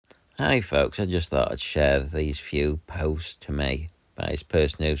Hi folks, I just thought I'd share these few posts to me by this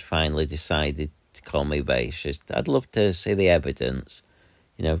person who's finally decided to call me racist. I'd love to see the evidence.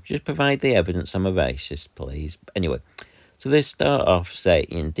 Just provide the evidence I'm a racist, please. Anyway, so they start off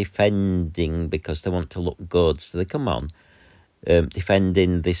saying, defending because they want to look good. So they come on,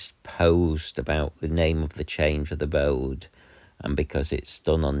 defending this post about the name of the change of the road. And because it's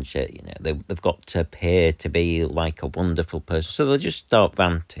done on shit, they've got to appear to be like a wonderful person. So they'll just start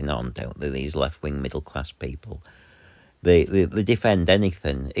ranting on, don't they, these left-wing middle-class people. They defend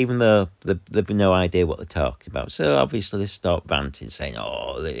anything, even though they've no idea what they're talking about. So obviously they start ranting, saying,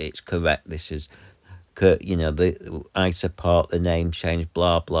 oh, it's correct, this is, I support the name change,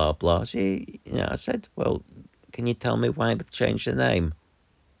 blah, blah, blah. So, I said, well, can you tell me why they've changed the name?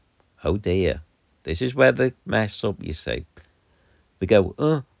 Oh, dear. This is where they mess up, you see. They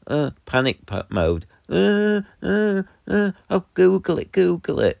go, panic mode. Oh, Google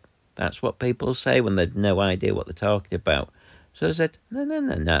it. That's what people say when they've no idea what they're talking about. So I said,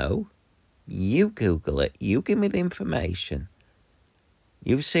 no. You Google it. You give me the information.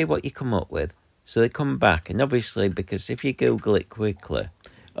 You see what you come up with. So they come back, and obviously, because if you Google it quickly,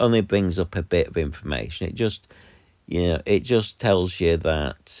 only brings up a bit of information. It just tells you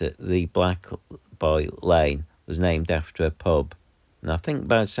that the Black Boy Lane was named after a pub. And I think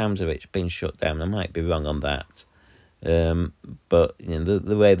by the sounds of it, it's been shut down. I might be wrong on that. But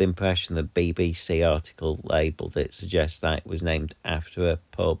the way the impression the BBC article labelled it suggests that it was named after a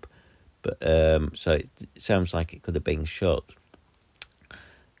pub. But so it sounds like it could have been shut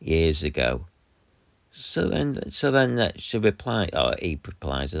years ago. So then she replied, or he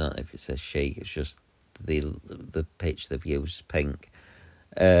replies, I don't know if it's a she, it's just the pitch they've used, pink.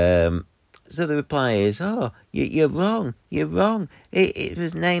 So the reply is, oh, you're wrong. It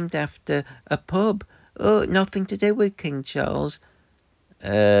was named after a pub. Oh, nothing to do with King Charles.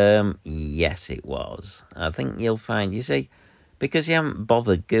 Yes, it was. I think you'll find, you see, because you haven't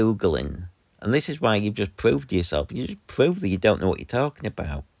bothered Googling, and this is why you've just proved to yourself, you just proved that you don't know what you're talking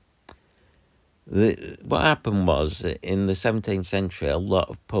about. What happened was, in the 17th century, a lot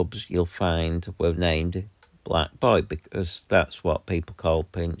of pubs you'll find were named Black Boy, because that's what people call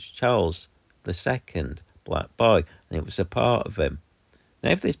Prince Charles II, Black Boy, and it was a part of him. Now,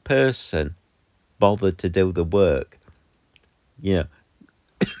 if this person bothered to do the work,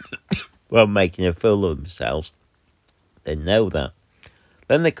 while making a fool of themselves, they know that.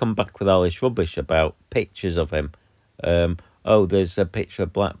 Then they come back with all this rubbish about pictures of him. There's a picture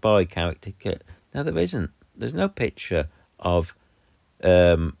of Black Boy character. No, there isn't. There's no picture of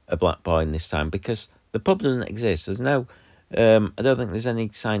a Black Boy in this time, because the pub doesn't exist. There's no, I don't think there's any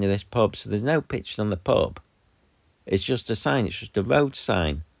sign of this pub, so there's no picture on the pub. It's just a sign. It's just a road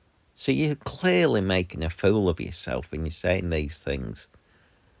sign. So you're clearly making a fool of yourself when you're saying these things.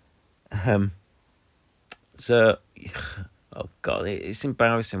 So, oh God, it's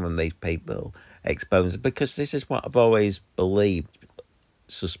embarrassing when these people expose it, because this is what I've always believed,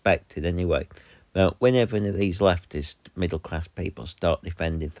 suspected anyway. Now, whenever these leftist middle-class people start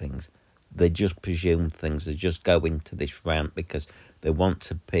defending things, they just presume things. They just go into this rant because they want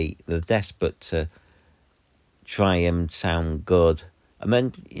to be, they're desperate to try and sound good, and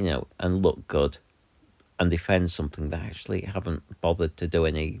then, and look good, and defend something they actually haven't bothered to do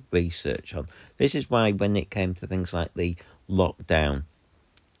any research on. This is why when it came to things like the lockdown,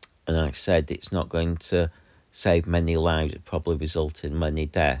 and I said it's not going to save many lives, it probably result in many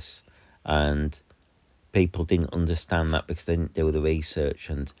deaths, and people didn't understand that because they didn't do the research,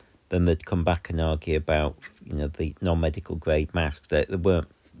 and then they'd come back and argue about, the non-medical grade masks. They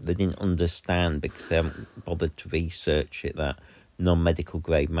didn't understand because they haven't bothered to research it, that non-medical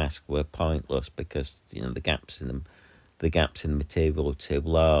grade masks were pointless because, the gaps in the material were too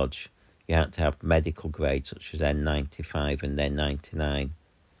large. You had to have medical grade such as N95 and N99.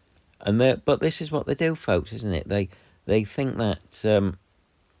 But this is what they do, folks, isn't it? They think that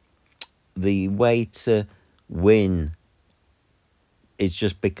the way to win is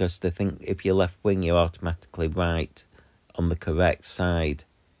just because they think if you're left-wing, you're automatically right on the correct side.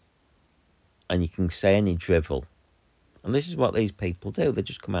 And you can say any drivel. And this is what these people do. They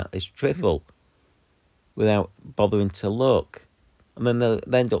just come out this drivel without bothering to look. And then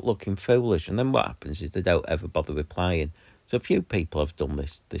they end up looking foolish. And then what happens is they don't ever bother replying. So a few people have done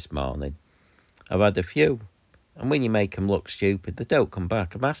this morning. I've had a few. And when you make them look stupid, they don't come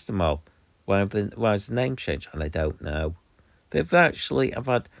back. I've asked them all, why is the name changed? And they don't know.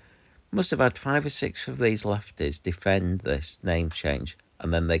 Must have had 5 or 6 of these lefties defend this name change,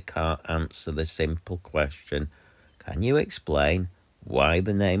 and then they can't answer the simple question, can you explain why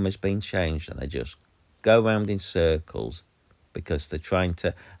the name has been changed? And they just go around in circles. because they're trying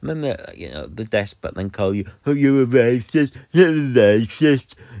to. And then they're desperate. Then call you, "Oh, you're a racist. You're a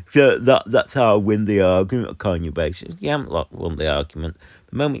racist." So that's how I win the argument. I'm calling you racist. You haven't won the argument.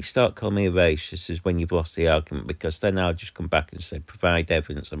 The moment you start calling me a racist is when you've lost the argument, because then I'll just come back and say, "Provide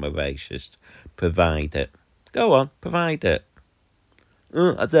evidence I'm a racist. Provide it. Go on, provide it."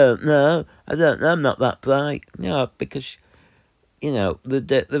 "Oh, I don't know. I'm not that bright." No, because the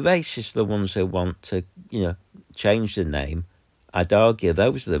racists are the ones who want to change the name. I'd argue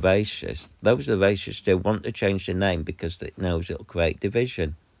those are the racists. Those are the racists who want to change the name because it knows it'll create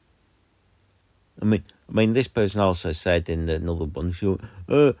division. I mean, this person also said in another one,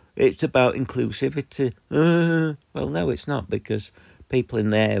 it's about inclusivity. Well, no, it's not, because people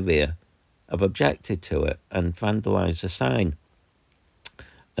in the area have objected to it and vandalised the sign.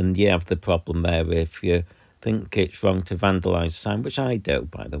 And you have the problem there if you think it's wrong to vandalise a sign, which I do,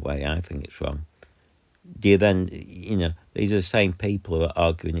 by the way. I think it's wrong. Do you then, these are the same people who are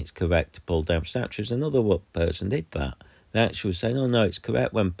arguing it's correct to pull down statues. Another person did that. They actually were saying, "Oh, no, it's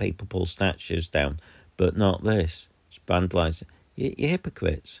correct when people pull statues down, but not this. It's vandalising." You're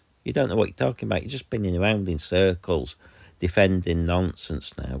hypocrites. You don't know what you're talking about. You're just spinning around in circles, defending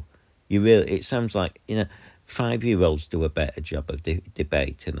nonsense now. It sounds like, 5-year-olds do a better job of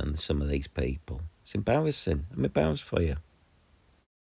debating than some of these people. It's embarrassing. I'm embarrassed for you.